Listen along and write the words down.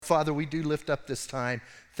Father, we do lift up this time.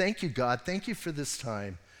 Thank you, God. Thank you for this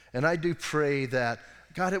time. And I do pray that,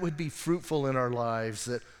 God, it would be fruitful in our lives,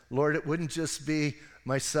 that, Lord, it wouldn't just be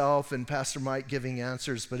myself and Pastor Mike giving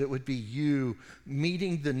answers, but it would be you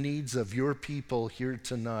meeting the needs of your people here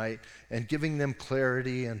tonight and giving them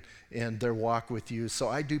clarity and their walk with you. So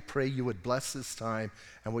I do pray you would bless this time,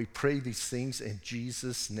 and we pray these things in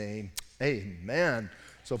Jesus' name. Amen.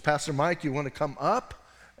 So Pastor Mike, you want to come up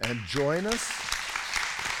and join us?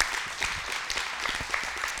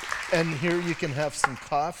 And here you can have some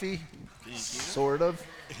coffee, sort of.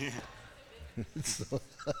 So,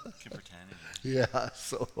 yeah,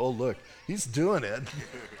 so, oh, look, he's doing it.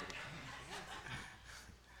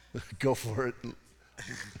 Go for it.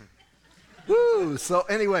 Woo! So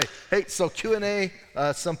anyway, hey, so Q&A,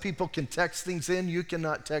 some people can text things in. You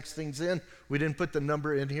cannot text things in. We didn't put the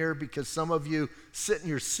number in here because some of you sit in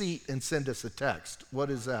your seat and send us a text. What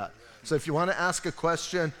is that? So if you want to ask a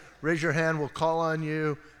question, raise your hand. We'll call on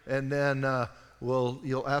you, and then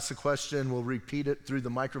you'll ask the question. We'll repeat it through the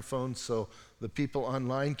microphone so the people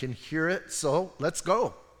online can hear it. So let's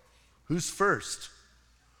go. Who's first?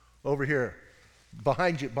 Over here.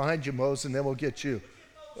 Behind you, Mose, and then we'll get you.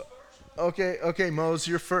 Okay, Mose,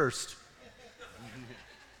 you're first.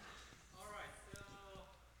 All right, so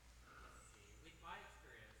with my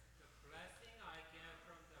experience, the blessing I get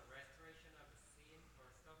from the restoration of sin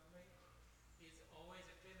or suffering is always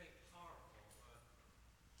feeling powerful, but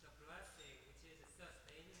the blessing which is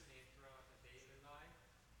sustaining me throughout the daily life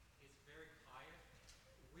is very high.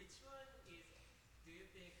 Which one do you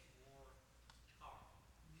think more powerful?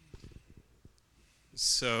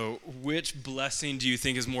 So which blessing do you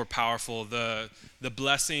think is more powerful? The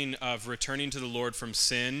blessing of returning to the Lord from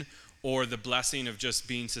sin, or the blessing of just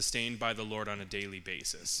being sustained by the Lord on a daily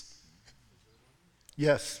basis?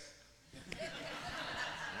 Yes.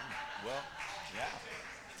 Well, yeah.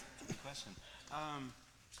 Good question.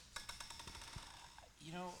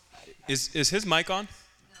 Is his mic on?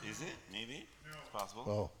 Is it? Maybe. No. It's possible.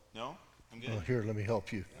 Oh. No? I'm good. Oh, here, let me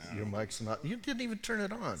help you. Your mic's not. You didn't even turn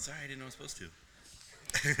it on. Sorry, I didn't know I was supposed to.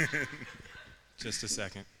 Just a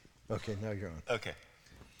second. Okay, now you're on. Okay.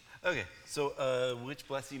 So, which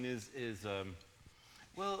blessing is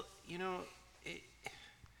well, you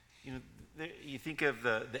think of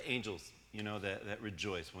the angels, that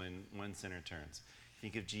rejoice when one sinner turns.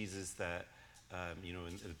 Think of Jesus that,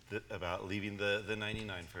 about leaving the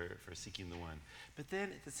 99 for seeking the one. But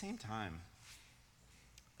then at the same time,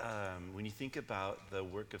 when you think about the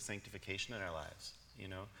work of sanctification in our lives,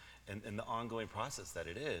 and the ongoing process that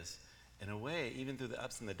it is, in a way, even through the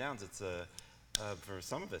ups and the downs, it's for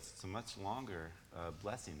some of us, it's a much longer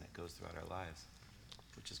blessing that goes throughout our lives,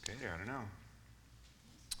 which is greater. I don't know.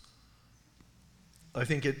 I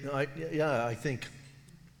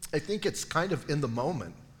think it's kind of in the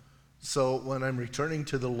moment. So when I'm returning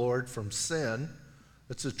to the Lord from sin,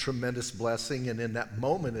 it's a tremendous blessing, and in that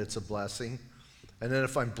moment, it's a blessing. And then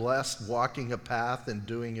if I'm blessed walking a path and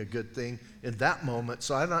doing a good thing in that moment,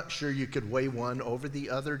 so I'm not sure you could weigh one over the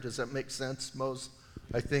other. Does that make sense, Mose?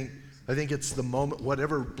 I think it's the moment,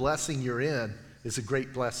 whatever blessing you're in is a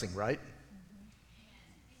great blessing, right?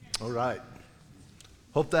 All right.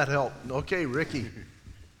 Hope that helped. Okay, Ricky.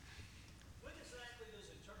 When exactly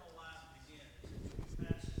does eternal life begin? Is it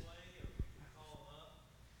pass away or call up?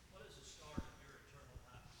 What is the start of your eternal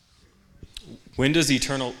life? When does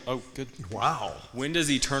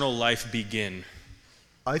eternal life begin?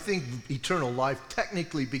 I think eternal life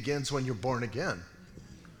technically begins when you're born again.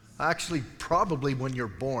 Actually, probably when you're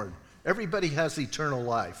born. Everybody has eternal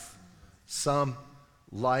life. Some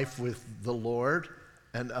life with the Lord,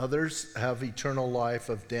 and others have eternal life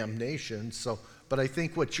of damnation. But I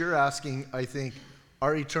think what you're asking, I think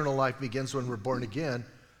our eternal life begins when we're born again.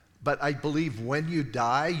 But I believe when you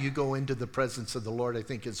die, you go into the presence of the Lord, I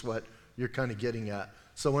think is what you're kind of getting at.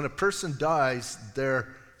 So when a person dies, their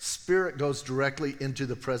spirit goes directly into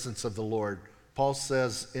the presence of the Lord. Paul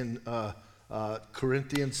says in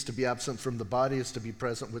Corinthians, to be absent from the body is to be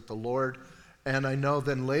present with the Lord. And I know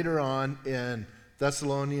then later on in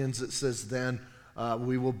Thessalonians it says then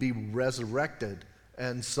we will be resurrected.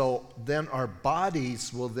 And so then our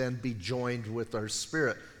bodies will then be joined with our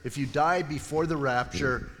spirit. If you die before the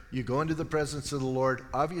rapture, you go into the presence of the Lord.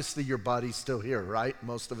 Obviously your body's still here, right?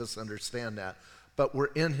 Most of us understand that. But we're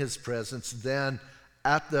in his presence. Then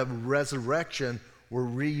at the resurrection, we're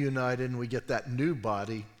reunited and we get that new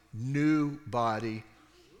body,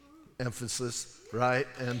 emphasis, right?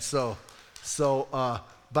 And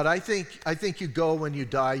but I think you go when you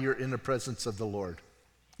die, you're in the presence of the Lord.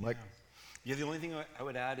 Mike? Yeah, the only thing I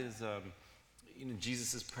would add is,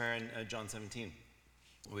 Jesus' prayer in John 17,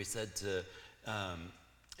 where he said to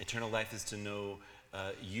eternal life is to know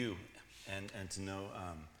you and to know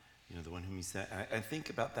the one whom you sent. I think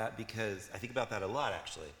about that a lot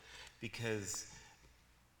actually, because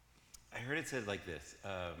I heard it said like this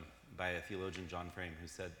by a theologian, John Frame, who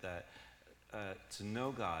said that to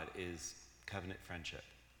know God is covenant friendship.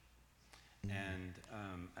 And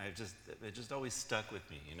it just always stuck with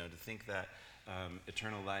me, to think that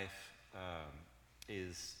eternal life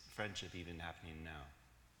is friendship even happening now.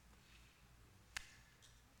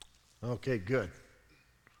 Okay, good.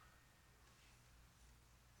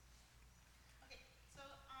 Okay, so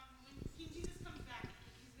when King Jesus comes back,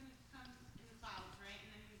 he's going to come in the clouds, right? And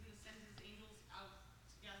then he's going to send his angels out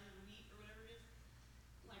to gather the wheat or whatever it is.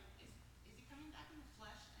 Like, is he coming back in the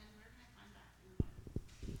flesh? And where can I find that in the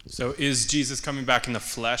Bible? So is Jesus coming back in the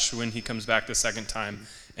flesh when he comes back the second time?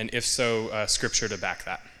 And if so, scripture to back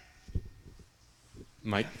that.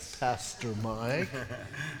 Mike? Pastor Mike.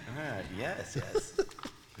 Yes.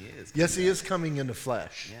 He is. Yes, he is coming in the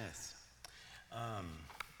flesh. Yes.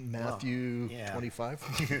 Matthew 25.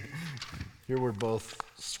 Here we're both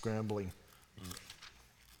scrambling.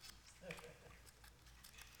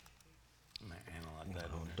 I'm going to analog that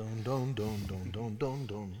over.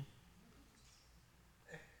 Dun.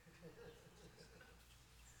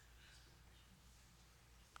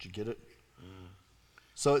 Did you get it?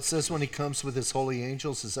 So it says when he comes with his holy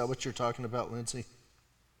angels. Is that what you're talking about, Lindsay?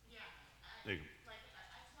 Yeah. There you go. I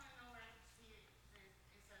just want to know where I can see it.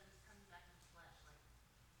 It says he's coming back in the flesh, like,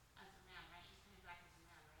 as a man, right? He's coming back as a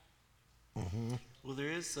man, right? Well,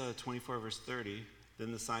 there is 24 verse 30.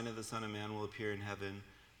 Then the sign of the Son of Man will appear in heaven.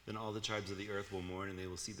 Then all the tribes of the earth will mourn, and they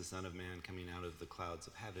will see the Son of Man coming out of the clouds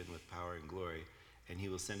of heaven with power and glory. And he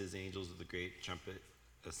will send his angels with a great trumpet,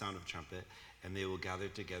 a sound of trumpet, and they will gather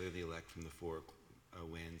together the elect from the four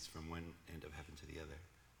winds from one end of heaven to the other.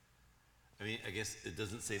 I mean, I guess it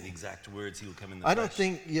doesn't say the exact words. He will come in the flesh.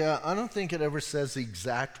 I don't think it ever says the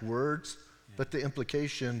exact words, but the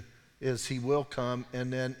implication is he will come,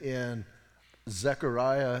 and then in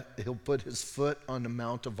Zechariah, he'll put his foot on the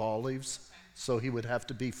Mount of Olives, so he would have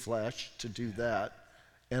to be flesh to do that.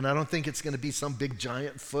 And I don't think it's going to be some big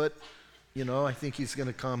giant foot. I think he's going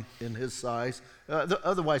to come in his size.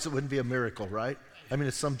 Otherwise, it wouldn't be a miracle, right? I mean,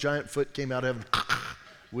 if some giant foot came out of heaven,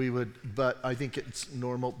 we would, but I think it's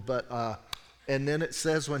normal. But and then it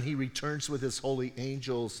says when he returns with his holy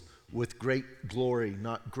angels with great glory,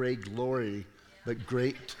 not great glory, but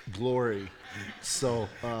great glory. So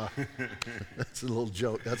that's a little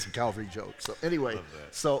joke. That's a Calvary joke. So anyway,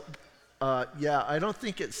 I don't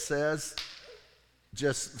think it says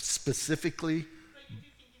just specifically. But you do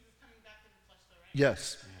think he's coming back in the flesh, though, right?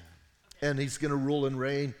 Yes. And he's going to rule and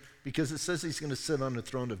reign because it says he's going to sit on the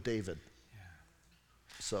throne of David.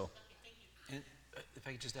 So. And if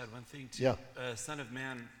I could just add one thing, too. Yeah. Son of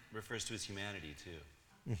Man refers to his humanity, too.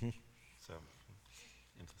 So,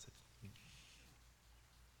 emphasis.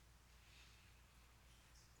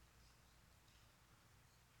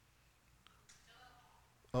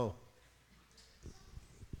 Oh.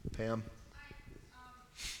 Pam.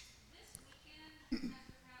 This weekend,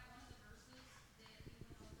 Pastor Pat, one of the verses that he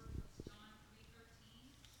went over was John 3:13,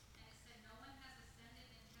 and it said, "No one has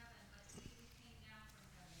ascended in heaven, but he who came down from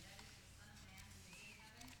heaven, that is the Son of Man who is in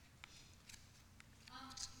heaven."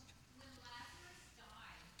 When Lazarus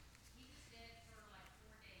died, he was dead for like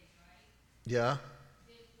 4 days, right? Yeah.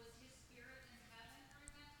 Was his spirit in heaven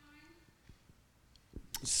during that time?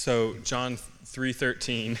 So John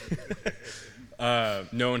 3:13,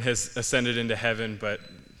 no one has ascended into heaven,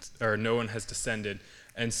 or no one has descended.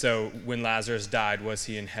 And so when Lazarus died, was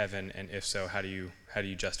he in heaven? And if so, how do you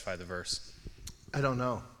justify the verse? I don't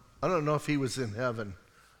know. I don't know if he was in heaven.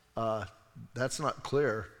 That's not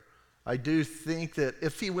clear. I do think that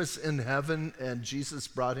if he was in heaven and Jesus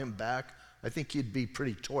brought him back, I think he'd be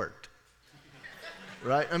pretty torqued.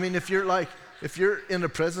 Right? I mean, if you're in the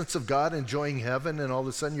presence of God enjoying heaven and all of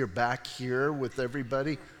a sudden you're back here with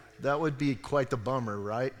everybody, that would be quite the bummer,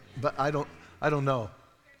 right? But I don't know.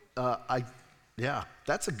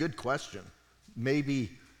 That's a good question.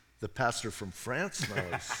 Maybe the pastor from France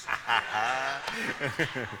knows.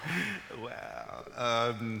 Wow.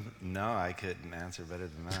 No, I couldn't answer better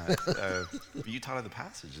than that. You taught on the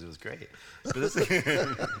passage. It was great. But this, oh,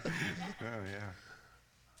 yeah.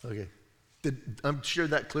 Okay. I'm sure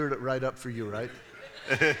that cleared it right up for you, right?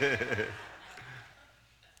 Uh-huh.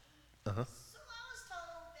 So I was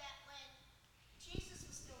told that when Jesus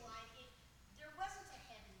was still alive, there wasn't a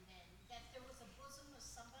heaven then, that there was a bosom of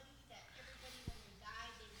somebody, that everybody when they died,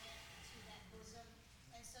 they went to that bosom.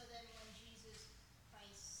 And so then when Jesus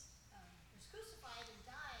Christ was crucified and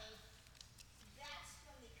died, that's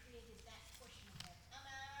when they created that portion of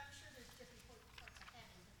heaven. I'm sure there's different parts of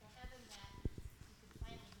heaven, but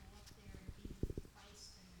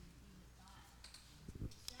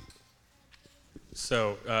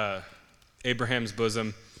So Abraham's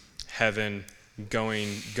bosom, heaven,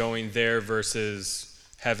 going there versus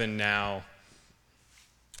heaven now.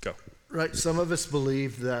 Go. Right. Some of us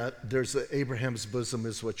believe that there's Abraham's bosom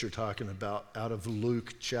is what you're talking about out of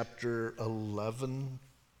Luke chapter 11,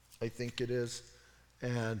 I think it is.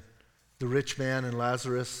 And the rich man and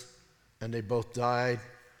Lazarus, and they both died.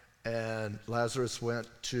 And Lazarus went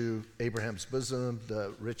to Abraham's bosom.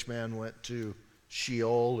 The rich man went to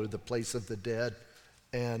Sheol, or the place of the dead.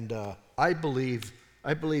 And I believe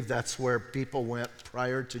that's where people went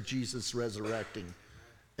prior to Jesus resurrecting.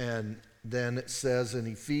 And then it says in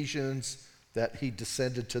Ephesians that he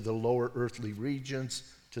descended to the lower earthly regions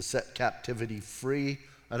to set captivity free.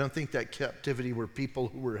 I don't think that captivity were people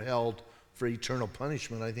who were held for eternal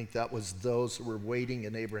punishment. I think that was those who were waiting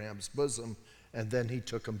in Abraham's bosom, and then he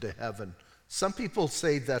took them to heaven. Some people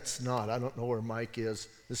say that's not. I don't know where Mike is.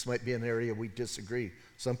 This might be an area we disagree.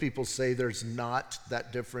 Some people say there's not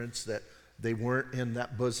that difference, that they weren't in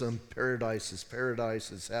that bosom. Paradise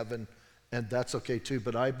is heaven, and that's okay too.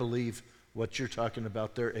 But I believe what you're talking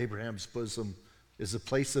about there, Abraham's bosom, is a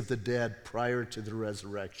place of the dead prior to the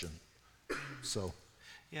resurrection. So,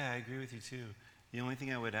 Yeah, I agree with you too. The only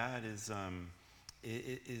thing I would add is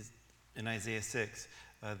in Isaiah 6,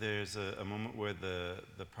 there's a moment where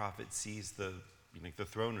the prophet sees the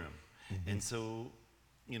throne room. Mm-hmm. And so,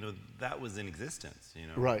 that was in existence,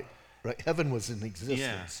 Right. Heaven was in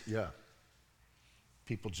existence. Yeah.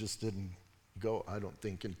 People just didn't go, I don't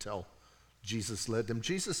think, until Jesus led them.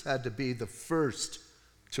 Jesus had to be the first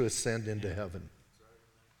to ascend into heaven.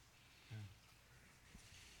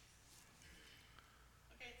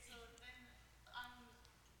 Okay, so then the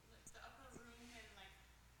upper room and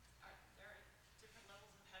are there different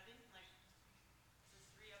levels of heaven? Like the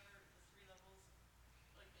three levels.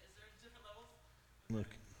 Like, is there different levels?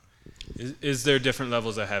 Look. Is there different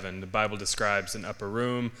levels of heaven? The Bible describes an upper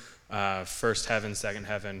room, first heaven, second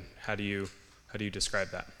heaven. How do you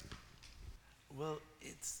describe that? Well,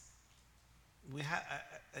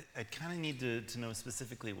 I kind of need to know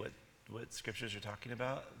specifically what scriptures you're talking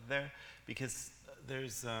about there, because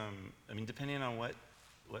there's, depending on what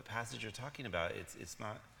passage you're talking about, it's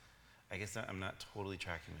not, I guess I'm not totally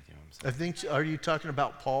tracking with you. I'm sorry. I think, are you talking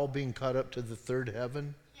about Paul being caught up to the third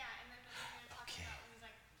heaven? Yeah, and then you're talking about when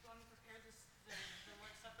he's going to prepare the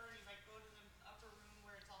Lord's Supper, and he's go to the upper room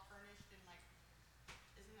where it's all furnished, and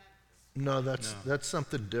isn't that? No, that's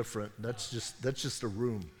something different. That's just a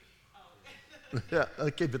room. Yeah,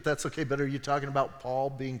 okay, but that's okay. But are you talking about Paul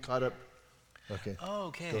being caught up? Okay. Oh,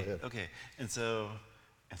 okay. Go ahead. Okay. And so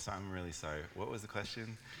I'm really sorry. What was the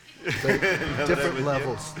question? Different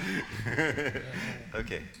levels.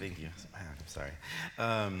 Okay, thank you. I'm sorry.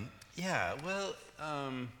 Are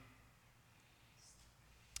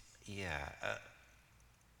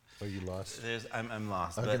you lost? I'm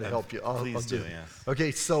lost. I'm going to help you. Please do, it. yes.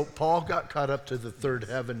 Okay, so Paul got caught up to the third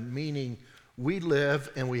heaven, meaning we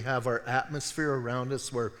live and we have our atmosphere around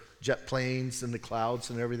us where jet planes and the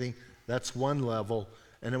clouds and everything. That's one level.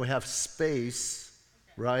 And then we have space,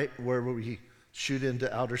 right, where we shoot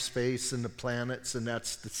into outer space and the planets, and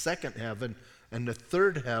that's the second heaven. And the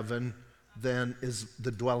third heaven then is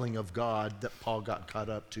the dwelling of God that Paul got caught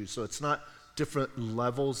up to. So it's not different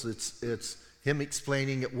levels. It's him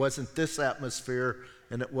explaining it wasn't this atmosphere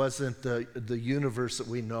and it wasn't the universe that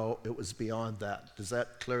we know. It was beyond that. Does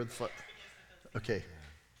that clear the Okay.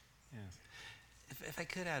 Yes. If I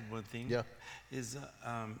could add one thing, Yeah. is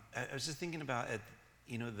I was just thinking about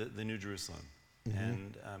the New Jerusalem, Mm-hmm.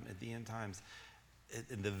 and at the end times,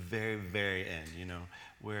 in the very, very end,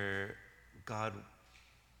 where God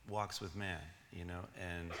walks with man,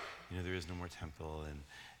 and there is no more temple,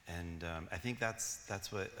 and I think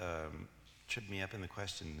that's what tripped me up in the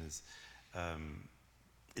question is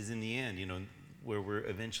in the end, where we're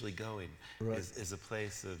eventually going, Right. is a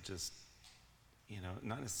place of just,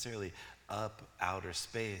 not necessarily up outer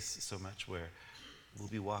space so much, where we'll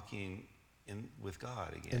be walking in with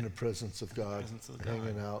God again. In the presence of God,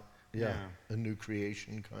 hanging out. Yeah, a new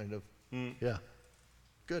creation kind of. Yeah,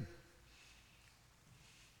 good.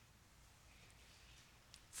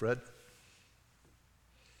 Fred?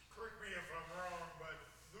 Correct me if I'm wrong, but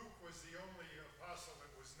Luke was the only apostle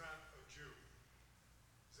that was not a Jew.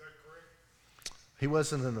 Is that correct? He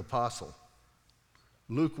wasn't an apostle.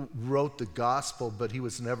 Luke wrote the gospel, but he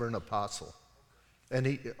was never an apostle.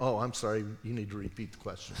 And I'm sorry, you need to repeat the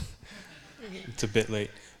question. It's a bit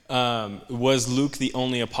late. Was Luke the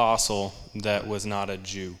only apostle that was not a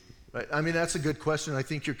Jew? Right. I mean, that's a good question. I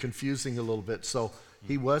think you're confusing a little bit. So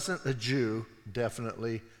he wasn't a Jew,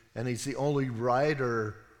 definitely, and he's the only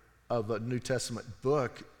writer of a New Testament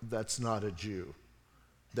book that's not a Jew.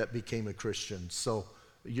 that became a Christian. So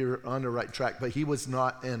you're on the right track. But he was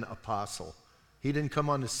not an apostle. He didn't come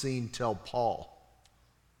on the scene till Paul.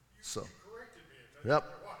 So, yep,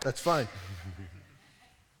 that's fine.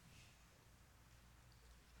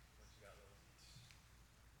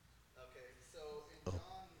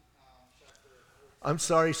 I'm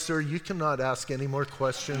sorry, sir, you cannot ask any more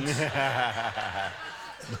questions.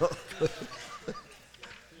 No.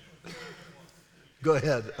 Go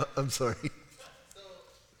ahead. I'm sorry. So,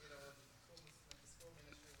 with the school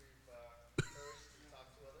ministry, we've encouraged to talk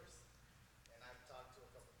to others, and I've talked to a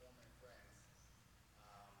couple Mormon friends.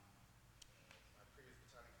 My previous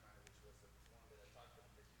battalion commander, which was the one that I talked to,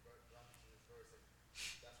 that he brought me to this verse,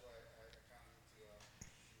 and that's why I kind of need to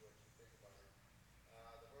see what you think about it.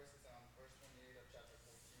 The verse is on verse 28 of chapter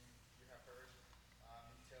 14. You have heard me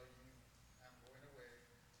tell you, I'm going away,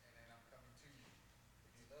 and then I'm coming to you.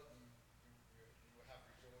 If you love me, you will have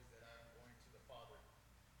rejoiced that I am going to the Father,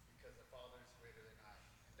 because the Father is greater than I.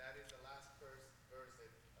 And that is the last verse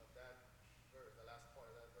of that verse, the last part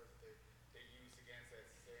of that verse that they use against us,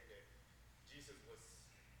 saying that Jesus was,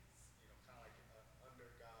 kind of like under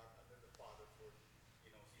God, under the Father, for,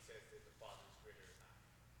 he says that the Father is greater than I.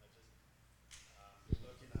 I just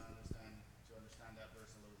looking to understand that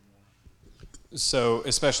verse a little more. So,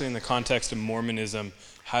 especially in the context of Mormonism,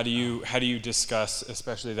 how do you discuss,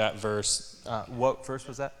 especially that verse? What verse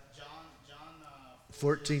was that? John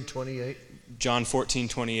 14:28. John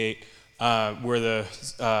 14:28,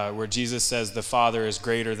 where Jesus says the Father is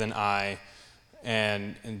greater than I,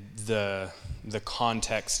 and the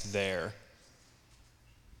context there.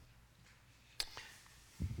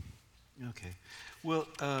 Okay. Well,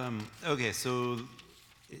 okay, so,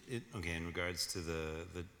 in regards to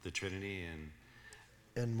the Trinity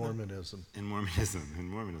And Mormonism. and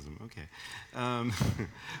Mormonism, okay.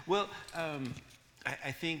 Well,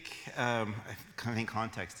 I think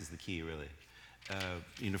context is the key, really.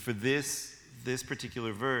 For this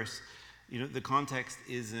particular verse, the context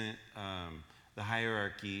isn't the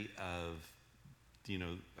hierarchy of,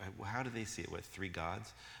 how do they see it? What, three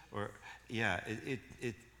gods? Or, yeah,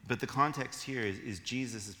 but the context here is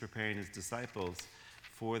Jesus is preparing his disciples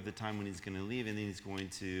for the time when he's going to leave, and then he's going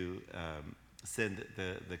to send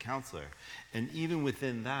the counselor. And even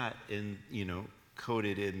within that,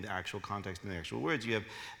 coded in the actual context and the actual words, you have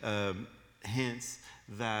hints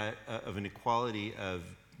that of an equality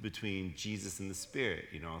between Jesus and the Spirit.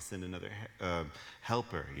 I'll send another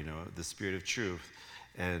helper, the Spirit of truth.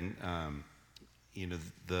 And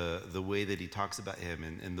the way that he talks about him,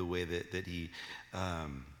 and the way that he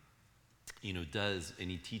does,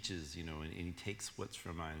 and he teaches, and he takes what's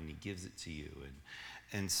from mine and he gives it to you,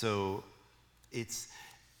 and so it's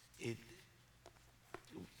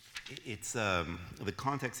the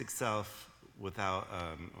context itself, without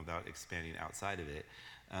expanding outside of it,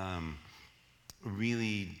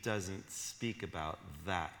 really doesn't speak about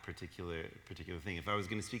that particular thing. If I was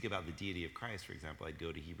going to speak about the deity of Christ, for example, I'd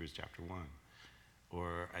go to Hebrews chapter 1,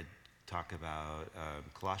 or I'd talk about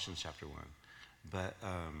Colossians chapter 1. But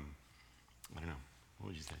I don't know. What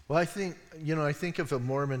would you say? Well, I think if a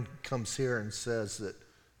Mormon comes here and says that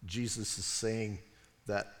Jesus is saying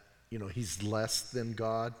that, he's less than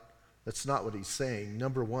God, that's not what he's saying.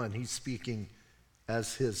 Number one, he's speaking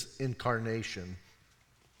as his incarnation.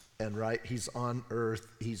 And he's on earth,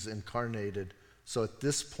 he's incarnated. So at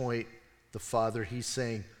this point, the Father, he's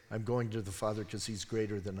saying, I'm going to the Father because he's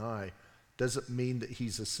greater than I. Doesn't mean that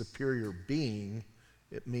he's a superior being.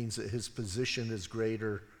 It means that his position is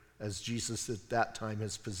greater, as Jesus at that time,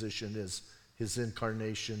 his position is his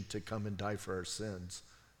incarnation to come and die for our sins.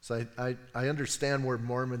 So I understand where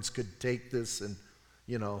Mormons could take this and,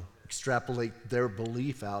 extrapolate their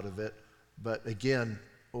belief out of it. But again,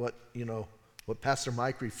 what Pastor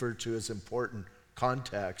Mike referred to as important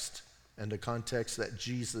context, and the context that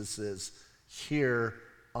Jesus is here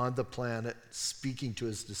on the planet speaking to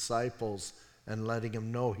his disciples and letting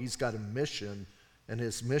them know he's got a mission, and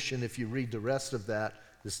his mission, if you read the rest of that,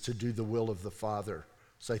 is to do the will of the Father.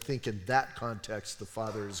 So I think in that context, the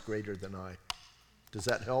Father is greater than I. Does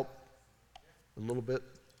that help a little bit?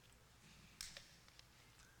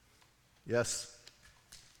 Yes?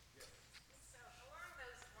 So along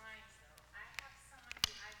those lines, though, I have someone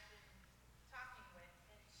who I've been talking with,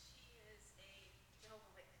 and she is a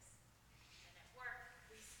Jehovah's Witness. And at work,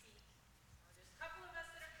 we speak. There's a couple of us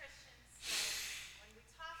that are Christians, so when we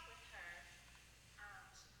talk with her,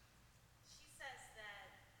 she says that,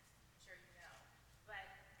 I'm sure you know, but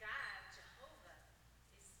God, Jehovah,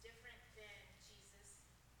 is different than Jesus,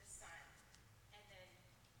 the Son. And then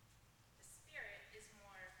the Spirit is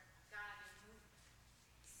more God in movement.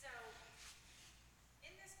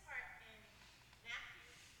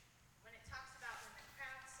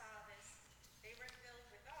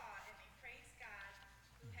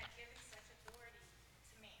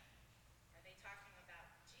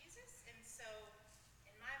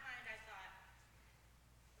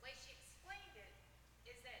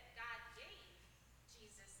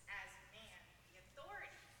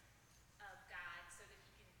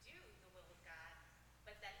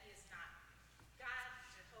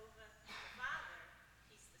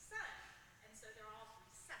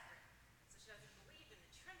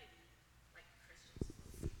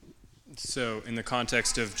 So in the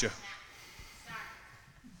context of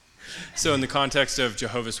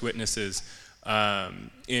Jehovah's Witnesses,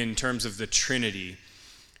 in terms of the Trinity,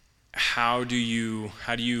 how do you,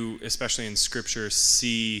 especially in Scripture,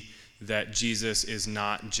 see that Jesus is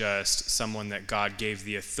not just someone that God gave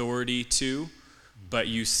the authority to, but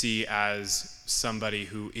you see as somebody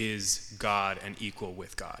who is God and equal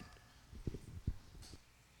with God?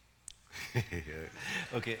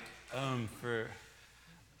 Okay.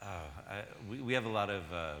 We have a lot of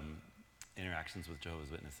interactions with Jehovah's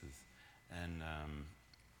Witnesses, and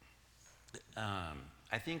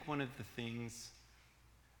I think one of the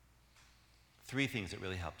three things that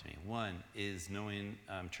really helped me. One is knowing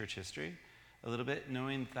church history a little bit,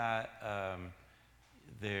 knowing that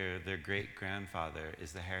their great grandfather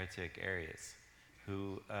is the heretic Arius,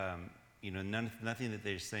 who nothing that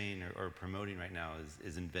they're saying or promoting right now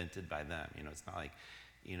is invented by them. It's not like,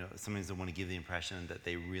 sometimes they want to give the impression that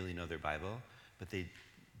they really know their Bible, but they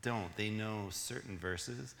don't. They know certain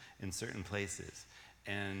verses in certain places,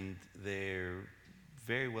 and they're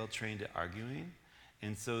very well trained at arguing,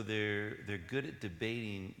 and so they're good at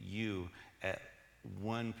debating you at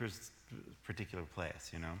one particular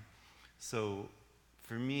place. So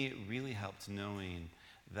for me, it really helped knowing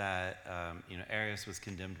that Arius was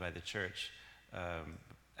condemned by the church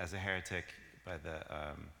as a heretic by the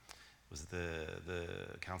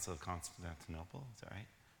Council of Constantinople, is that right?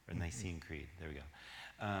 Or Nicene Creed, there we go.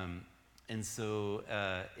 And so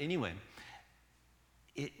anyway,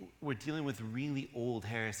 we're dealing with really old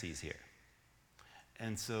heresies here.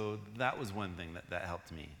 And so that was one thing that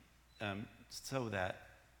helped me. So that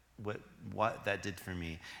what that did for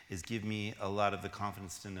me is give me a lot of the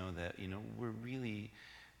confidence to know that,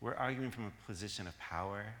 we're arguing from a position of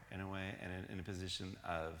power in a way, and in a position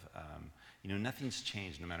of, nothing's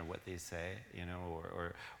changed no matter what they say,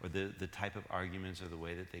 or the type of arguments or the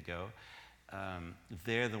way that they go.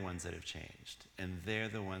 They're the ones that have changed, and they're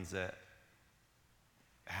the ones that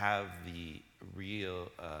have the real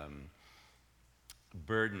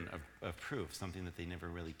burden of proof, something that they never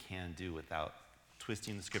really can do without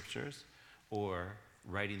twisting the scriptures or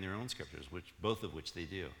writing their own scriptures, both of which they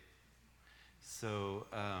do. So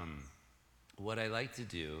what I like to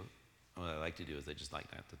do is I just like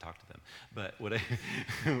not to talk to them. But what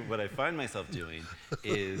I find myself doing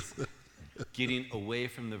is getting away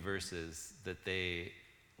from the verses that they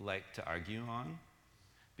like to argue on,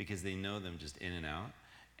 because they know them just in and out,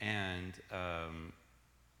 and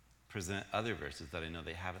present other verses that I know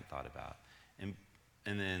they haven't thought about. And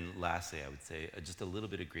then lastly, I would say just a little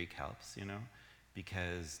bit of Greek helps,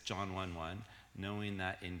 because John 1:1, knowing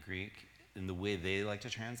that in Greek, in the way they like to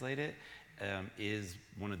translate it, is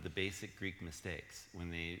one of the basic Greek mistakes. When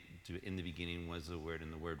they do, in the beginning was the Word,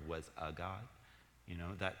 and the Word was a God.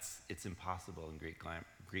 It's impossible in Greek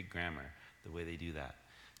grammar, the way they do that.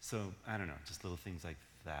 So, I don't know, just little things like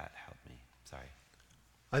that help me. Sorry.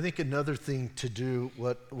 I think another thing to do,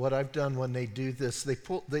 what I've done when they do this,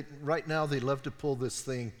 right now they love to pull this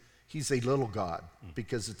thing, he's a little God,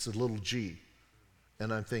 because it's a little g.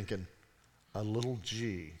 And I'm thinking, a little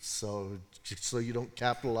g, so you don't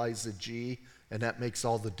capitalize the G, and that makes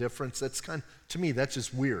all the difference. To me, that's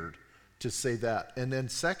just weird to say that. And then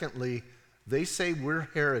secondly, they say we're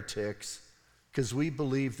heretics because we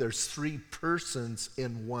believe there's three persons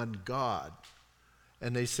in one God.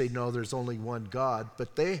 And they say, no, there's only one God,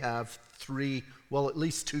 but they have at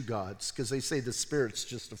least two gods, because they say the Spirit's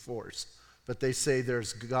just a force. But they say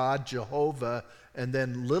there's God, Jehovah, and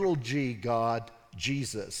then little g God,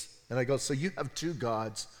 Jesus. And I go, so you have two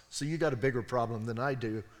gods, so you got a bigger problem than I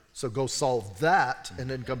do, so go solve that and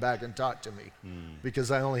then come back and talk to me, because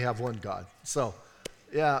I only have one God. So,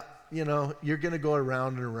 yeah, you're going to go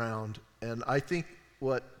around and around, and I think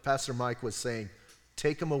what Pastor Mike was saying,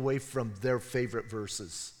 take them away from their favorite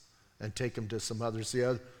verses and take them to some others.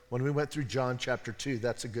 When we went through John chapter 2,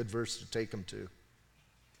 that's a good verse to take them to.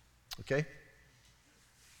 Okay?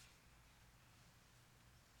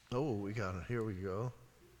 Oh, here we go.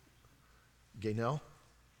 Gaynell?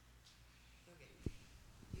 Okay.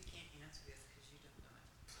 You can't answer this because you don't know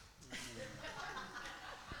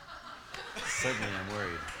it. Suddenly I'm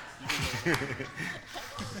worried.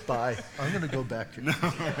 Bye. I'm going to go back to you. No,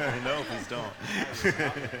 please don't. I've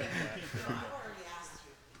already asked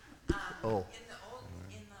you. Oh. In the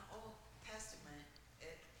Old Testament,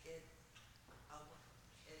 it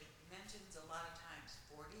mentions a lot of times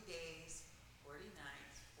 40 days, 40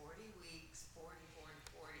 nights, 40 weeks, 40, 40,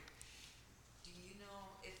 40. Do you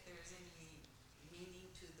know if there's any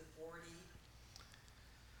meaning to the 40?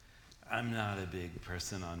 I'm not a big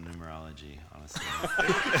person on numerology, honestly.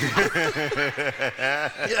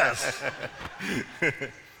 Yes.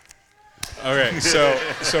 Okay, so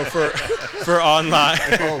for online,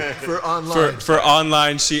 For online. for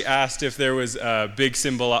online, she asked if there was a big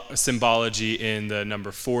symbology in the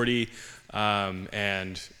number 40,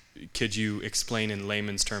 and could you explain in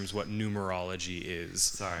layman's terms what numerology is?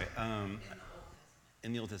 Sorry.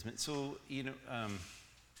 In the Old Testament. So,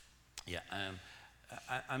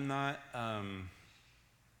 I'm not.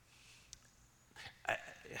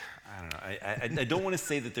 I don't know. I don't want to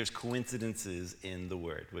say that there's coincidences in the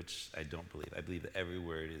word, which I don't believe. I believe that every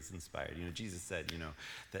word is inspired. Jesus said,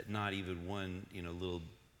 that not even one, little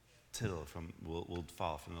tittle will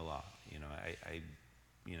fall from the law.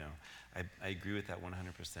 I agree with that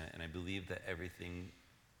 100%, and I believe that everything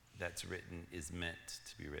that's written is meant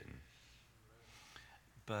to be written.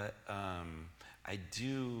 But I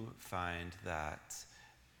do find that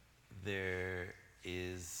there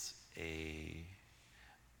is a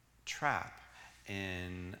trap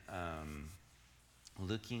in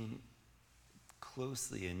looking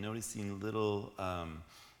closely and noticing little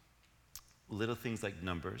things like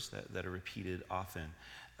numbers that are repeated often,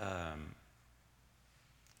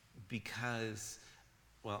 because,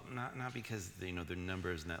 well, not because they're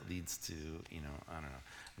numbers and that leads to I don't know.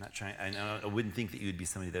 I'm not trying. I wouldn't think that you would be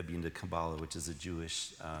somebody that'd be into Kabbalah, which is a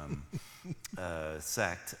Jewish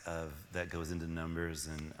sect that goes into numbers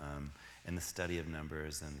and the study of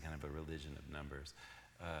numbers and kind of a religion of numbers,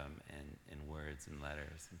 and words and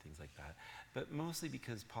letters and things like that. But mostly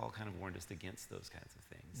because Paul kind of warned us against those kinds of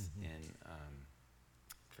things in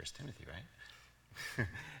 1 Timothy, right?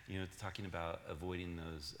 Talking about avoiding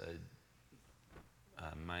those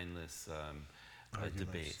mindless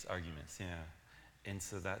debates, arguments, yeah. And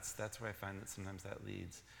so that's where I find that sometimes that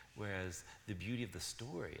leads. Whereas the beauty of the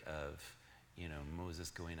story of,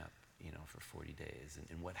 Moses going up, for 40 days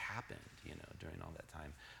and what happened, during all that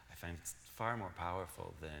time, I find it's far more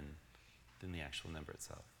powerful than the actual number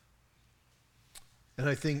itself. And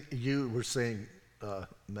I think you were saying,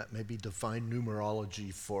 Matt, maybe define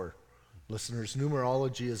numerology for listeners.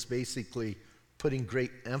 Numerology is basically putting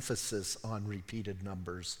great emphasis on repeated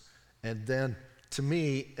numbers. And then to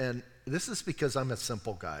me, and this is because I'm a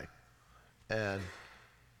simple guy, and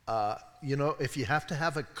if you have to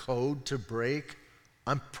have a code to break,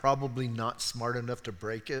 I'm probably not smart enough to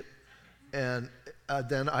break it, and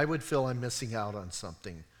then I would feel I'm missing out on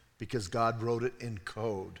something because God wrote it in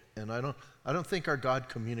code, and I don't think our God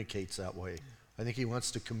communicates that way. I think He wants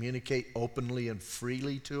to communicate openly and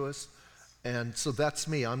freely to us, and so that's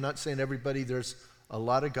me. I'm not saying everybody. There's a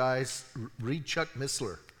lot of guys. Read Chuck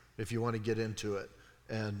Missler if you want to get into it,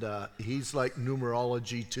 and he's like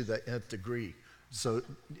numerology to the nth degree. So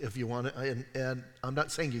if you want to, and I'm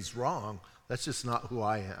not saying he's wrong. That's just not who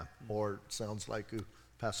I am, or sounds like who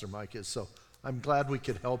Pastor Mike is. So I'm glad we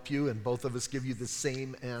could help you, and both of us give you the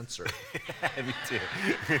same answer. Me too.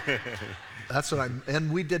 That's what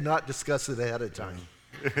and we did not discuss it ahead of time.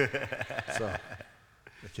 So,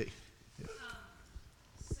 okay.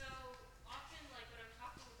 So often, like when I'm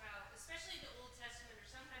talking about, especially the Old Testament or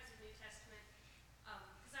sometimes the New Testament,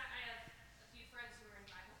 because I have a few friends who are in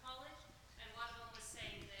Bible college, and one of them was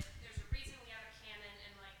saying that there's a reason we have a canon,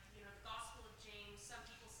 and like the Gospel of James, some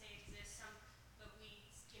people say exists, but we,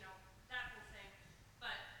 that whole thing.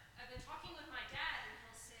 But I've been talking with my dad, and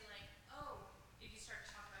he'll say like, oh, if you start to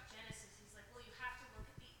talk about Genesis, he's like, well, you have to look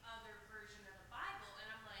at the other version of the Bible, and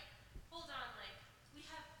I'm like, hold on, like we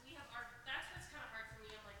have our. That's what's kind of hard for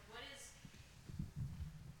me. I'm like, what is?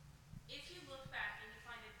 If you look back and you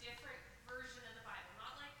find a different version of the Bible,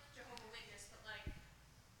 not like Jehovah's Witness, but like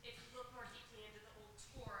if you look more deeply into the old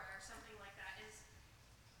Torah or something like that, is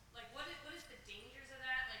like what is the dangers of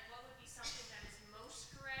that? Like what would be something that is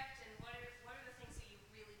most correct, and what are the things that you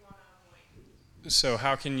really want to avoid? So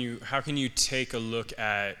how can you take a look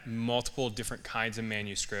at multiple different kinds of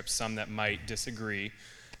manuscripts, some that might disagree,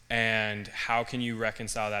 and how can you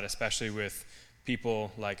reconcile that, especially with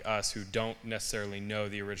people like us who don't necessarily know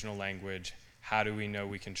the original language? How do we know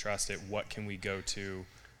we can trust it? What can we go to?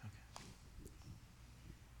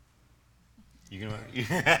 You gonna?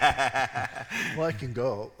 Well, I can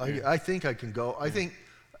go. I think I can go. I think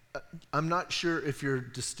I'm not sure if you're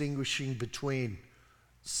distinguishing between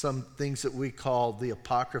some things that we call the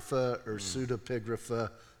Apocrypha or pseudepigrapha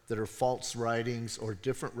that are false writings or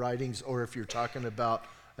different writings, or if you're talking about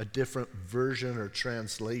a different version or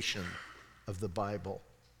translation of the Bible.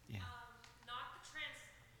 Yeah. Not the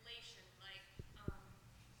translation, like, man,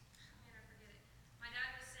 I forget it. My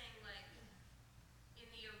dad was saying, like, in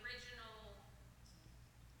the original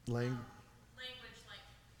language, like,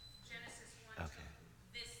 Genesis 1 Okay.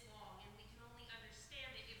 took this long, and we can only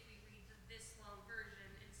understand it if we read this long version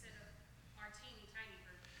instead of our teeny tiny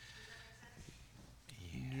version. Does that make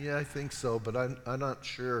sense? Yeah, I think so, but I'm not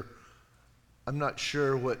sure. I'm not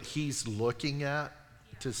sure what he's looking at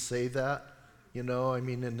to say that. You know, I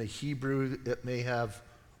mean, in the Hebrew, it may have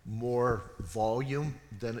more volume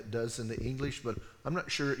than it does in the English, but I'm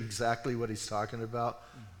not sure exactly what he's talking about.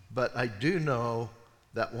 But I do know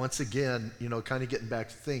that once again, you know, kind of getting back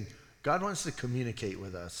to the thing, God wants to communicate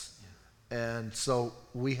with us. And so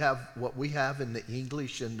we have what we have in the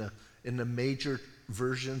English and in the major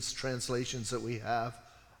versions, translations that we have,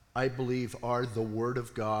 I believe are the Word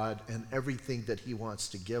of God and everything that he wants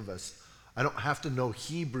to give us. I don't have to know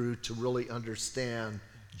Hebrew to really understand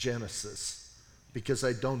Genesis because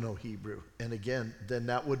I don't know Hebrew. And again, then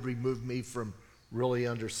that would remove me from really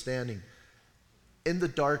understanding. In the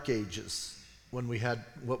Dark Ages, when we had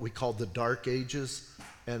what we called the Dark Ages,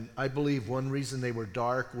 and I believe one reason they were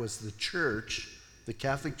dark was the church, the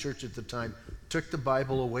Catholic Church at the time, took the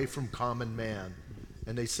Bible away from common man.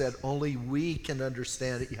 And they said, only we can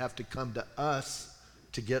understand it. You have to come to us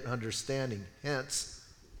to get understanding. Hence,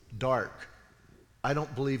 dark. I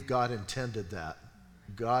don't believe God intended that.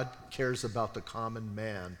 God cares about the common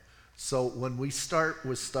man. So when we start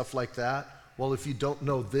with stuff like that, well, if you don't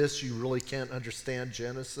know this, you really can't understand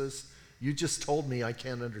Genesis. You just told me I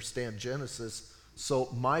can't understand Genesis. So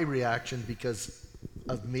my reaction, because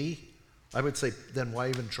of me, I would say, then why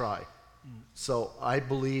even try? So I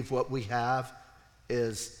believe what we have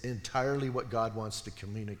is entirely what God wants to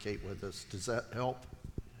communicate with us. Does that help?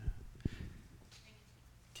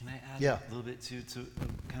 Can I add Yeah. a little bit to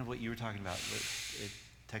kind of what you were talking about, with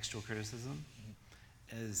textual criticism?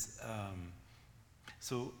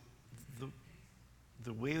 So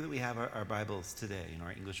the way that we have our Bibles today,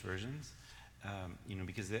 our English versions,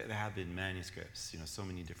 because there have been manuscripts, so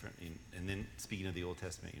many different, and then speaking of the Old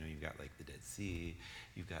Testament, you've got like the Dead Sea,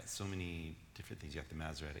 you've got so many different things. You got the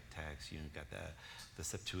Masoretic text, you've got the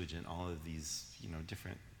Septuagint, all of these,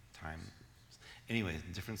 different times. Anyway,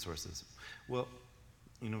 different sources. Well,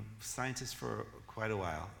 scientists for quite a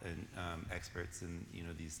while and experts in,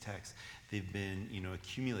 these texts, they've been,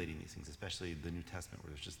 accumulating these things, especially the New Testament,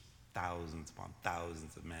 where there's just thousands upon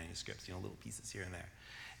thousands of manuscripts, little pieces here and there.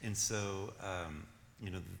 And so,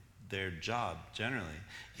 their job generally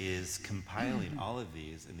is compiling all of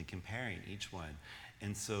these and then comparing each one.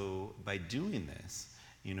 And so by doing this,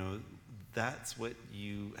 that's what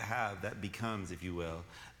you have, that becomes, if you will,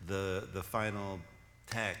 the final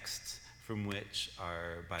text from which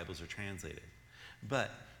our Bibles are translated. But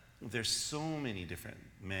there's so many different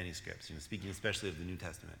manuscripts, speaking especially of the New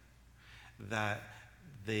Testament, that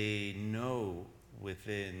they know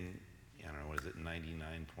within, I don't know, what is it,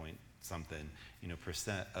 99 point something,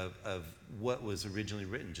 percent of what was originally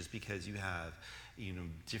written, just because you have,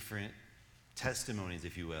 different testimonies,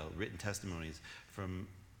 if you will, written testimonies from,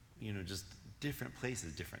 just different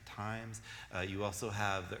places, different times. You also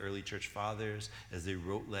have the early church fathers, as they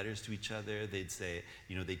wrote letters to each other, they'd say,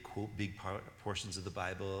 they'd quote big portions of the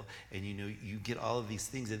Bible, and you get all of these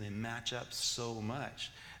things, and they match up so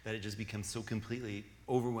much that it just becomes so completely,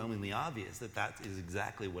 overwhelmingly obvious that is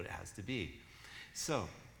exactly what it has to be. So,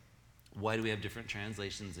 why do we have different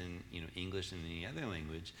translations in English and any other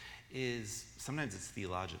language? Is sometimes it's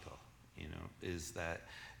theological. Is that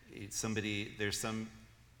there's some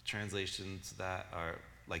translations that are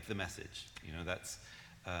like the Message.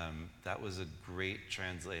 That was a great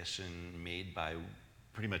translation made by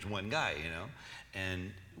pretty much one guy.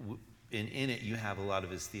 And in it you have a lot of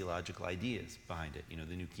his theological ideas behind it.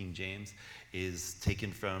 The New King James is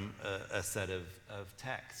taken from a set of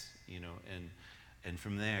texts. And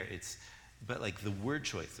from there but like the word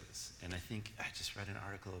choices. And I think I just read an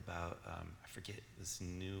article about I forget, this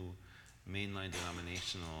new mainline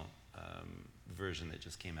denominational version that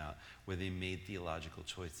just came out, where they made theological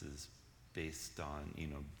choices based on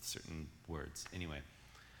certain words. Anyway,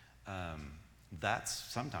 that's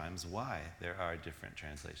sometimes why there are different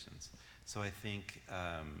translations. So I think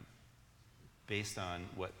based on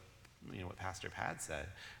what Pastor Pat said,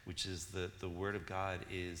 which is that the Word of God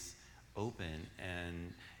is open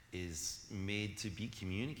and is made to be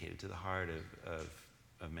communicated to the heart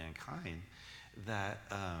of mankind, that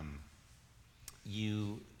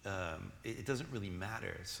it doesn't really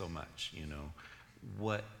matter so much,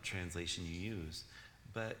 what translation you use,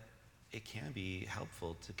 but it can be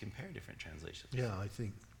helpful to compare different translations. Yeah, I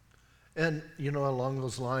think. And, along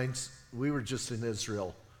those lines, we were just in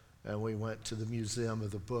Israel, and we went to the Museum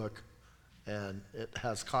of the Book, and it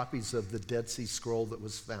has copies of the Dead Sea Scroll that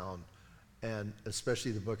was found, and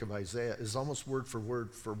especially the book of Isaiah is almost word for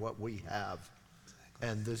word for what we have.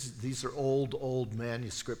 And these are old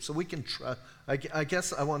manuscripts. So we can trust, I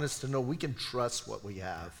guess I want us to know we can trust what we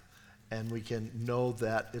have. And we can know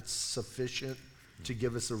that it's sufficient to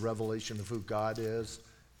give us a revelation of who God is,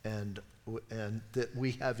 and that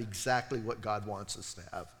we have exactly what God wants us to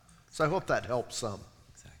have. So I hope that helps some.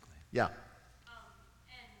 Exactly. Yeah. And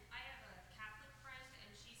I have a Catholic friend,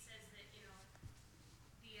 and she says that, you know,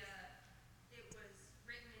 it was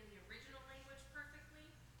written in the original language perfectly,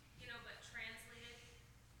 you know, but translated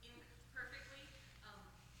imperfectly.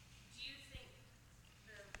 Do you think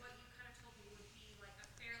what you kind of told me would be like a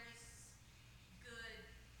fairly good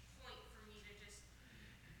point for me to just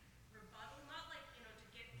rebuttal? Not like, you know, to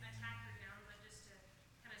get attack her down, but just to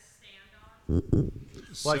kind of stand on?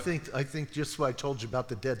 Well, I think just what I told you about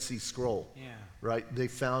the Dead Sea Scroll. Yeah. Right? They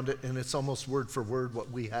found it, and it's almost word for word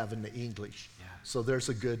what we have in the English. Yeah. So there's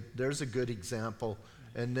a good example.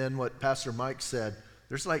 And then what Pastor Mike said,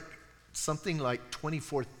 there's like something like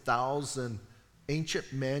 24,000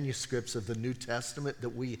 ancient manuscripts of the New Testament that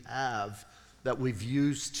we have, that we've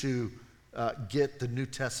used to get the New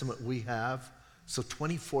Testament we have. So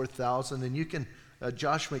 24,000, and you can,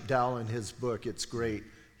 Josh McDowell in his book, it's great.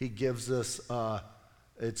 He gives us,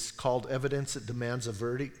 it's called Evidence That Demands a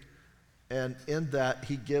Verdict. And in that,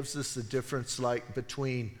 he gives us the difference like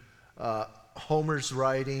between Homer's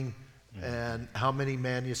writing and how many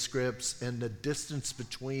manuscripts, and the distance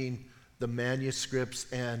between the manuscripts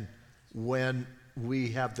and when we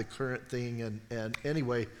have the current thing. And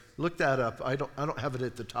anyway, look that up. I don't have it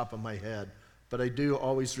at the top of my head, but I do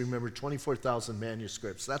always remember 24,000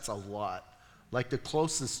 manuscripts. That's a lot. Like the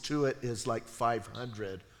closest to it is like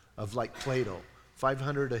 500 of like Plato,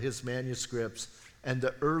 500 of his manuscripts. And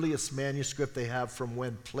the earliest manuscript they have from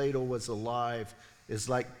when Plato was alive is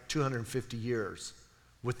like 250 years.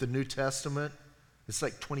 With the New Testament, it's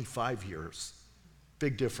like 25 years.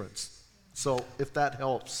 Big difference. So if that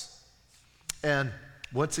helps. And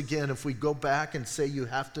once again, if we go back and say you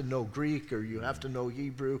have to know Greek or you have to know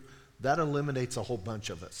Hebrew, that eliminates a whole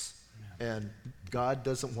bunch of us. And God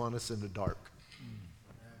doesn't want us in the dark.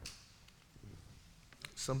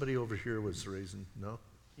 Somebody over here was raising, no?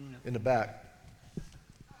 In the back.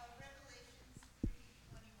 Revelations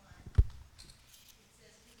 3:21. It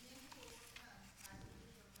says, "To him who overcomes, I will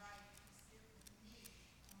give the right to sit with me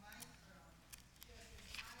on my throne, just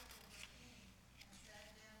as I overcame and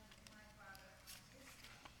sat down with my Father on his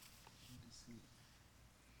throne."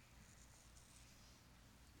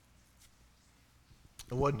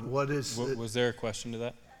 And what is it? Was there a question to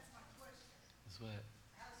that? That's my question. Is what?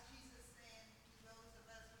 How's Jesus saying to those of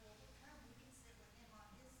us who overcome, we can sit with him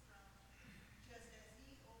on his throne, just as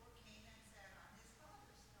he overcame and sat on his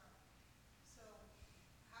Father's throne? So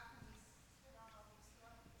how can we sit on all these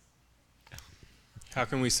thrones? How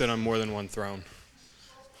can we sit on more than one throne?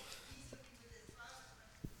 He's sitting with his Father,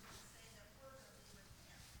 but he's saying that we're going to be with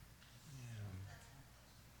him.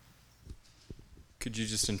 Could you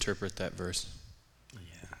just interpret that verse?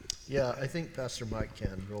 Yeah, I think Pastor Mike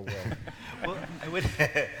can real well. Well, I would.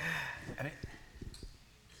 I mean,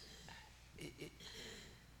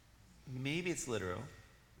 maybe it's literal,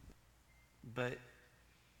 but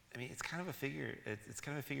I mean, it's kind of a figure. It's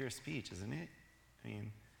kind of a figure of speech, isn't it? I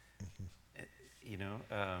mean, you know,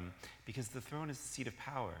 because the throne is the seat of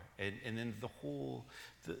power, and then the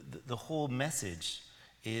whole message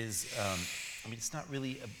is. I mean, it's not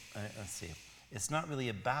really. Let's see. It's not really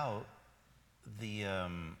about the.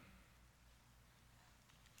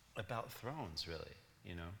 About thrones, really,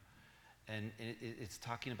 you know, and it's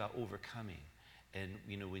talking about overcoming, and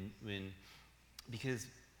you know when because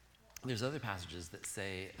there's other passages that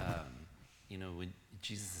say, you know, when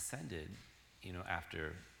Jesus ascended, you know,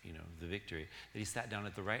 after you know the victory, that he sat down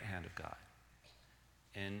at the right hand of God,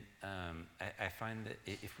 and I find that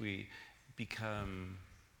if we become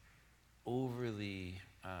overly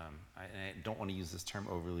I don't want to use this term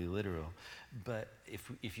overly literal, but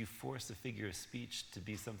if you force a figure of speech to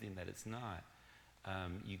be something that it's not,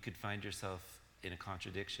 you could find yourself in a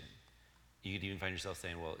contradiction. You could even find yourself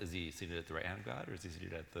saying, well, is he seated at the right hand of God, or is he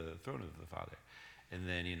seated at the throne of the Father? And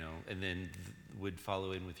then, you know, would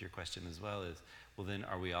follow in with your question as well is, well, then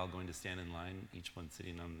are we all going to stand in line, each one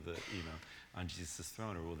sitting on the, you know, on Jesus'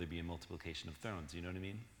 throne, or will there be a multiplication of thrones? You know what I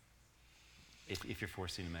mean? If you're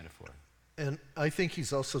forcing a metaphor. And I think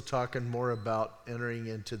he's also talking more about entering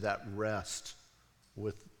into that rest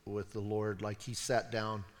with the Lord. Like he sat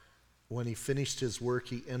down, when he finished his work,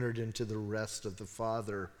 he entered into the rest of the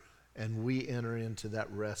Father, and we enter into that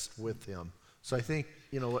rest with him. So I think,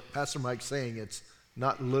 you know, what Pastor Mike's saying, it's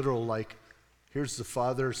not literal like here's the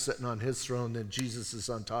Father sitting on his throne, then Jesus is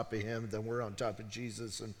on top of him, then we're on top of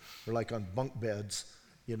Jesus, and we're like on bunk beds.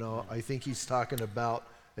 You know, I think he's talking about,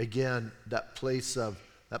 again, that place of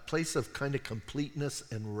kind of completeness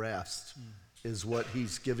and rest is what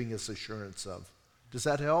he's giving us assurance of. Does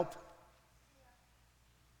that help?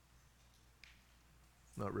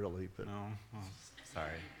 not really, but No? Oh,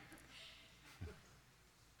 sorry.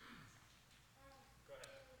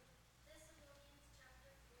 Thessalonians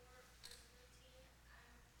chapter 4, verse 13,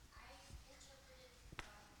 I interpreted,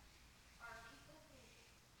 are people who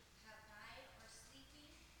have died or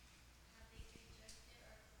sleeping, have they been judged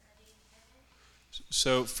or are they in heaven?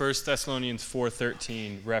 So 1 Thessalonians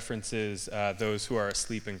 4:13 references those who are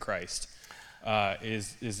asleep in Christ.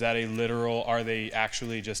 Is that a literal, are they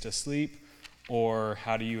actually just asleep, or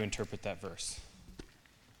how do you interpret that verse?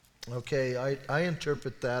 okay, I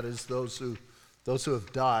interpret that as those who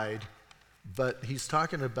have died, but he's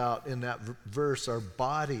talking about in that verse, our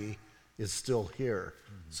body is still here.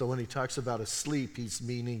 So when he talks about asleep, he's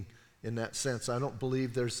meaning in that sense. I don't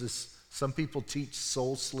believe there's this, some people teach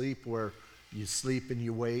soul sleep where you sleep and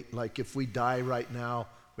you wait. Like if we die right now,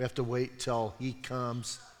 we have to wait till he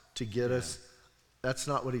comes to get us. That's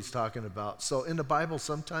not what he's talking about. So in the Bible,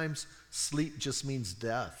 sometimes sleep just means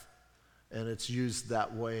death, and it's used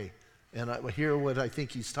that way. And here what I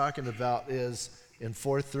think he's talking about is in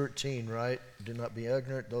 4:13, right? Do not be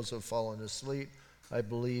ignorant, those who have fallen asleep. I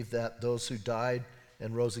believe that those who died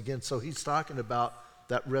and rose again. So he's talking about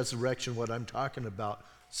that resurrection, what I'm talking about.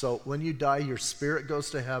 So when you die, your spirit goes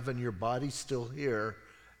to heaven, your body's still here,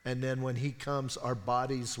 and then when he comes, our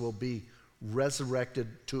bodies will be resurrected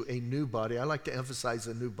to a new body. I like to emphasize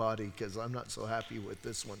a new body because I'm not so happy with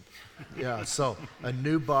this one. Yeah, so a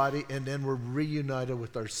new body, and then we're reunited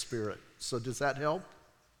with our spirit. So does that help?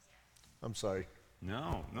 I'm sorry.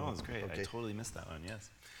 No, it's great. Okay. I totally missed that one. Yes.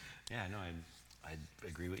 Yeah, no, I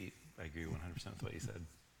agree with you. I agree 100% with what you said.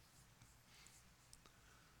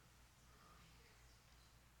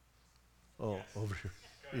 Oh, over here.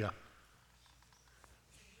 Yeah.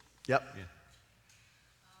 Yep. Yeah.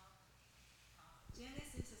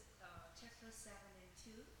 Genesis chapter 7 and 2,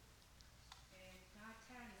 and God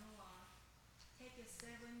told Noah, take a 7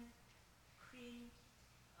 clean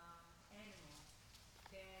animal,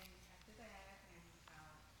 then after that, and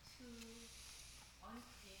 2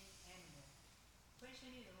 unclean animal. Question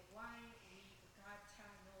is why God tell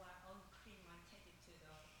Noah unclean one take it to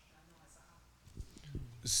the Noah's ark?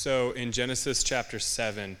 So in Genesis chapter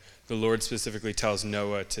 7, the Lord specifically tells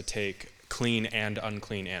Noah to take clean and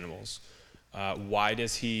unclean animals. Why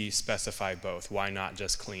does he specify both? Why not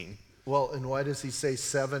just clean? Well, and why does he say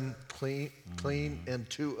 7 clean and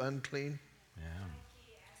 2 unclean? Yeah.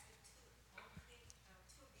 He asked two unclean,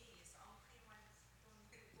 2 beings, unclean ones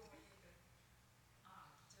don't go in the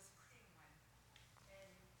just clean one.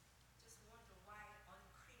 And just wonder why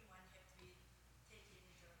unclean one have to be taken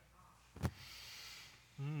into the ark.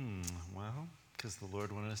 Well, because the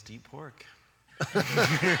Lord wanted us to eat pork.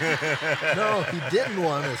 No, he didn't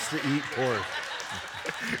want us to eat pork.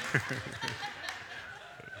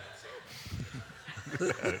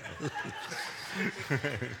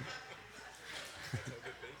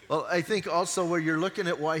 Well, I think also where you're looking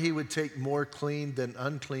at why he would take more clean than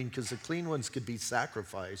unclean, because the clean ones could be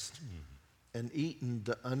sacrificed and eaten,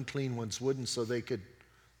 the unclean ones wouldn't, so they could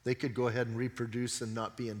go ahead and reproduce and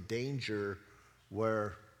not be in danger,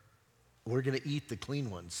 where we're going to eat the clean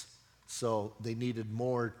ones. So they needed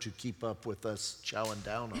more to keep up with us chowing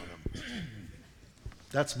down on them.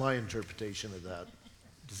 That's my interpretation of that.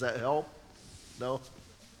 Does that help? No?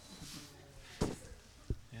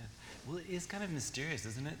 Yeah. Well, it is kind of mysterious,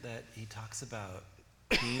 isn't it, that he talks about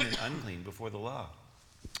clean and unclean before the law?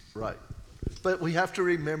 Right. But we have to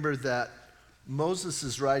remember that Moses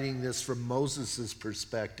is writing this from Moses'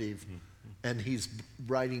 perspective, and he's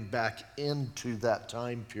writing back into that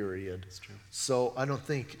time period. That's true. So I don't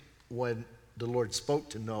think when the Lord spoke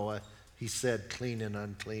to Noah, he said clean and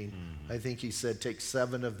unclean. I think he said take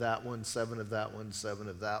 7 of that one, 7 of that one, 7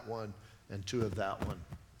 of that one, and 2 of that one.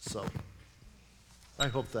 So I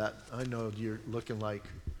hope that, I know you're looking like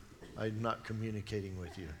I'm not communicating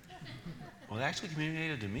with you. Well, it actually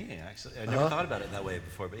communicated to me, actually. I never thought about it that way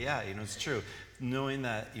before, but yeah, it's true. Knowing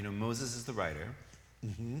that, Moses is the writer,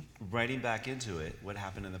 writing back into it what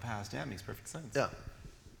happened in the past, yeah, it makes perfect sense. Yeah.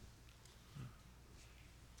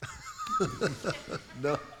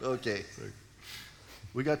 No? Okay.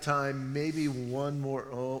 We got time, maybe one more.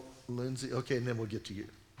 Oh, Lindsay. Okay, and then we'll get to you,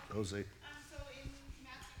 Jose. So in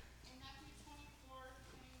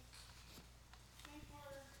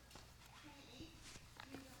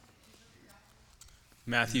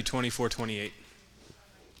Matthew 24, 28, Matthew 24:28.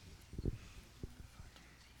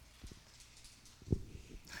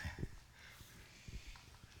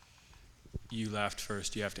 You laughed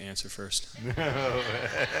first. You have to answer first.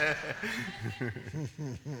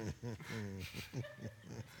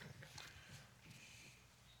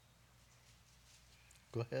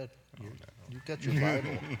 Go ahead. You've got your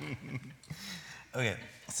Bible. Okay,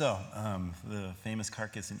 so the famous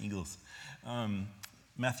carcass and eagles.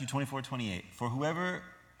 Matthew 24:28.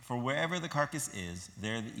 For wherever the carcass is,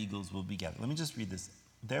 there the eagles will be gathered. Let me just read this.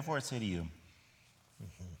 Therefore I say to you,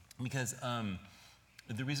 because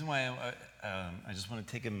the reason why I just want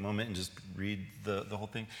to take a moment and just read the whole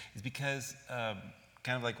thing is because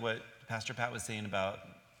kind of like what Pastor Pat was saying about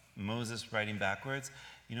Moses writing backwards,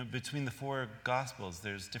 between the four Gospels,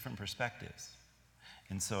 there's different perspectives.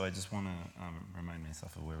 And so I just want to remind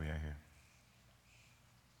myself of where we are here.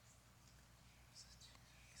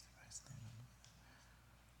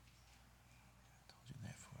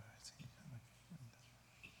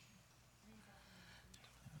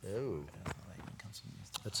 Oh,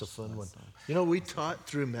 that's a fun one. We taught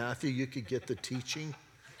through Matthew. You could get the teaching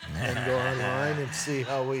and go online and see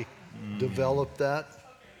how we developed that.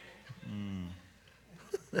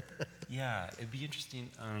 Yeah, it'd be interesting.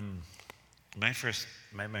 My first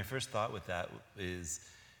thought with that is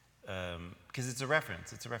because it's a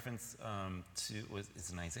reference. It's a reference to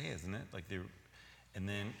it's in Isaiah, isn't it? And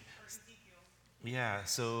then yeah.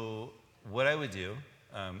 So what I would do,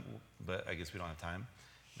 but I guess we don't have time.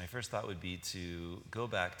 My first thought would be to go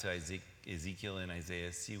back to Ezekiel and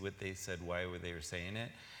Isaiah, see what they said, why they were saying it,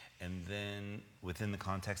 and then within the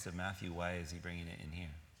context of Matthew, why is he bringing it in here?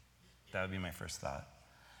 That would be my first thought.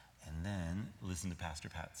 And then listen to Pastor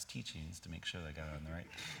Pat's teachings to make sure that I got it on the right.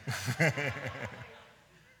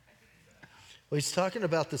 Well, he's talking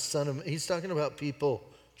about he's talking about people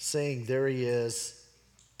saying, there he is,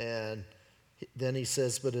 and then he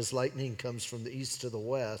says, but as lightning comes from the east to the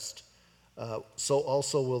west, so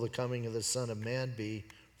also will the coming of the Son of Man be.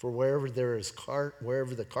 For wherever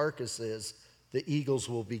the carcass is, the eagles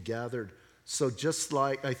will be gathered. So just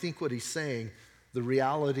like, I think what he's saying, the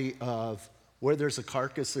reality of where there's a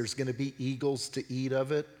carcass, there's going to be eagles to eat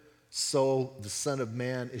of it. So the Son of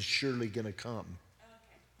Man is surely going to come.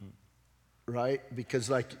 Okay. Right? Because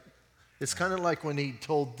it's kind of like when he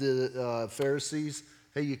told the Pharisees,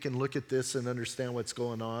 hey, you can look at this and understand what's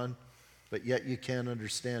going on, but yet you can't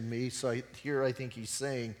understand me. So here I think he's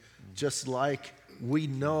saying, just like we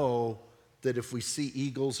know that if we see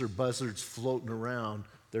eagles or buzzards floating around,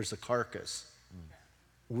 there's a carcass.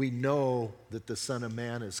 We know that the Son of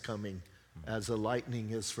Man is coming as a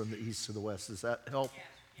lightning is from the east to the west. Does that help?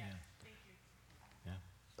 Yeah. Thank you.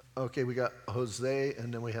 Yeah. Okay, we got Jose,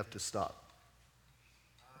 and then we have to stop.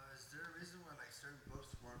 Is there a reason why certain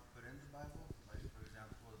books weren't put in the Bible? Like, for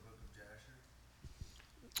example, the book of Jasher?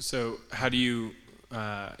 So how do you,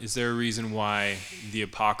 is there a reason why the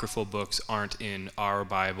apocryphal books aren't in our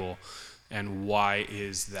Bible, and why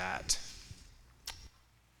is that?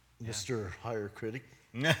 Mr. Higher Critic.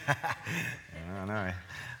 I don't know.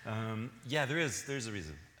 Yeah, there's a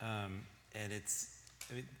reason, and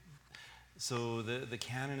so the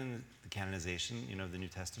canon and the canonization, of the New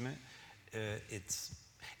Testament, it's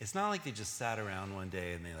not like they just sat around one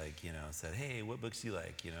day and they said, hey, what books do you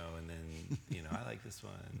like, and then I like this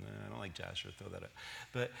one, I don't like Joshua, throw that up.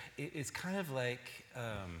 But it's kind of like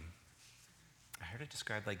I heard it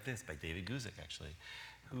described like this by David Guzik actually,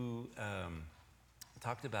 who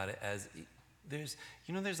talked about it as there's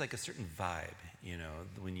like a certain vibe,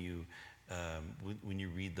 when you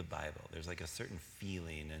read the Bible. There's like a certain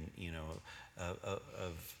feeling and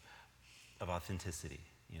of authenticity,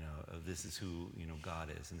 of this is who God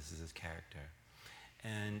is and this is His character.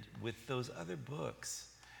 And with those other books,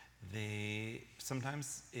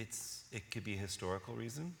 sometimes it could be a historical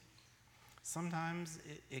reason. Sometimes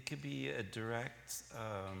it could be a direct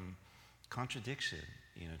contradiction,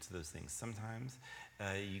 to those things. Sometimes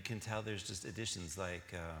you can tell there's just additions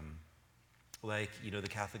like the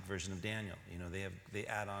Catholic version of Daniel. They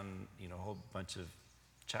add on a whole bunch of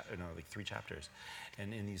 3 chapters,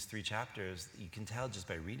 and in these 3 chapters you can tell just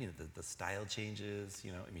by reading it the style changes.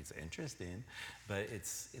 It's interesting, but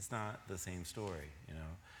it's not the same story.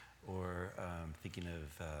 Or thinking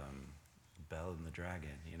of Belle and the Dragon.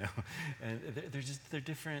 And they're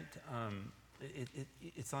different.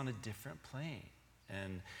 It's on a different plane.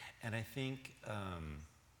 And I think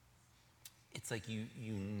it's like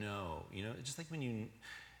just like when you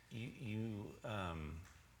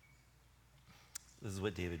this is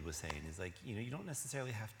what David was saying, is like, you don't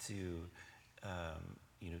necessarily have to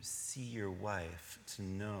see your wife to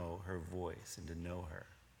know her voice and to know her,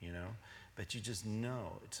 but you just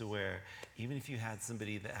know, to where even if you had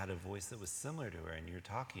somebody that had a voice that was similar to her and you're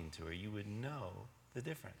talking to her, you would know the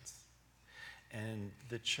difference. And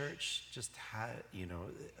the church just had,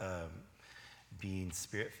 being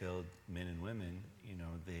spirit-filled men and women,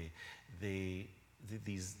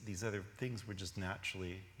 these other things were just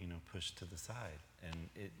naturally, pushed to the side,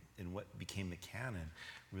 and what became the canon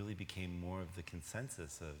really became more of the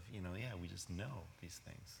consensus of, we just know these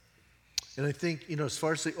things. And I think, as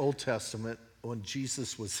far as the Old Testament, when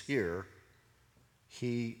Jesus was here,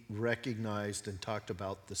 he recognized and talked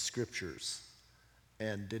about the scriptures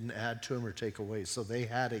and didn't add to them or take away. So they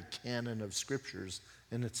had a canon of scriptures,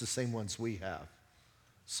 and it's the same ones we have.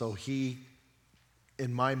 So he,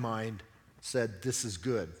 in my mind, said, this is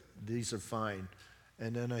good. These are fine.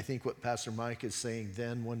 And then I think what Pastor Mike is saying,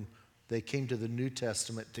 then when they came to the New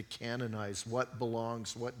Testament to canonize what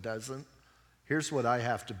belongs, what doesn't, here's what I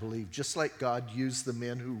have to believe. Just like God used the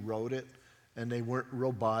men who wrote it, and they weren't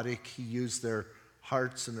robotic, he used their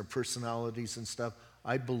hearts and their personalities and stuff.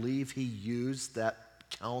 I believe he used that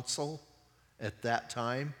council at that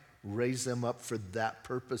time, raised them up for that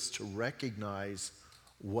purpose to recognize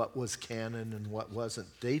what was canon and what wasn't.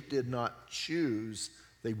 They did not choose.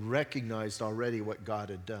 They recognized already what God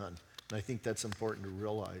had done. And I think that's important to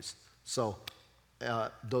realize. So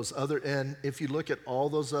and if you look at all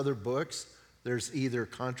those other books, there's either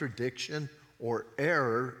contradiction or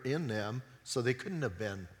error in them, so they couldn't have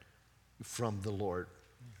been from the Lord,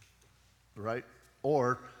 right?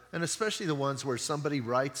 And especially the ones where somebody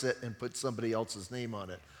writes it and puts somebody else's name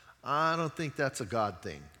on it. I don't think that's a God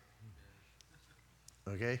thing.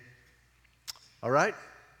 Okay? All right?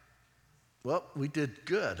 Well, we did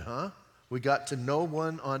good, huh? We got to no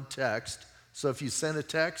one on text. So if you sent a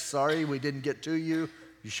text, sorry we didn't get to you.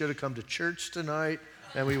 You should have come to church tonight,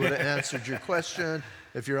 and we would have answered your question.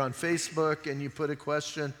 If you're on Facebook and you put a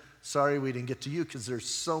question, sorry we didn't get to you, because there's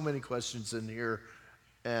so many questions in here,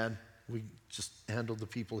 and we just handled the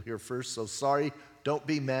people here first. So sorry, don't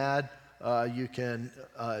be mad. You can,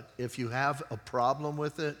 if you have a problem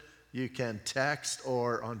with it, you can text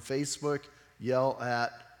or on Facebook yell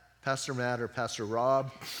at Pastor Matt or Pastor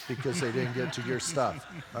Rob because they didn't get to your stuff.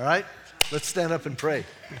 All right? Let's stand up and pray.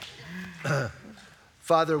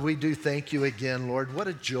 Father, we do thank you again, Lord. What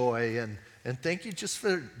a joy. And thank you just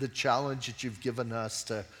for the challenge that you've given us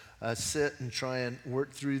to sit and try and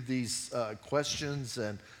work through these questions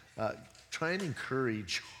and try and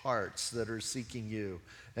encourage hearts that are seeking you.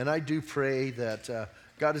 And I do pray that,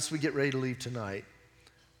 God, as we get ready to leave tonight,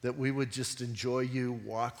 that we would just enjoy you,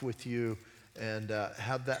 walk with you, and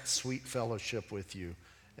have that sweet fellowship with you.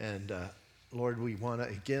 And Lord, we want to,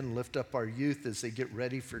 again, lift up our youth as they get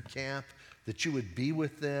ready for camp, that you would be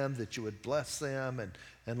with them, that you would bless them.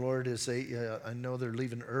 And Lord, as they, I know they're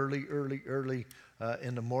leaving early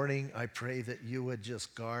in the morning, I pray that you would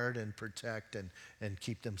just guard and protect and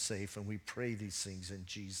keep them safe. And we pray these things in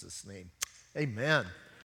Jesus' name. Amen.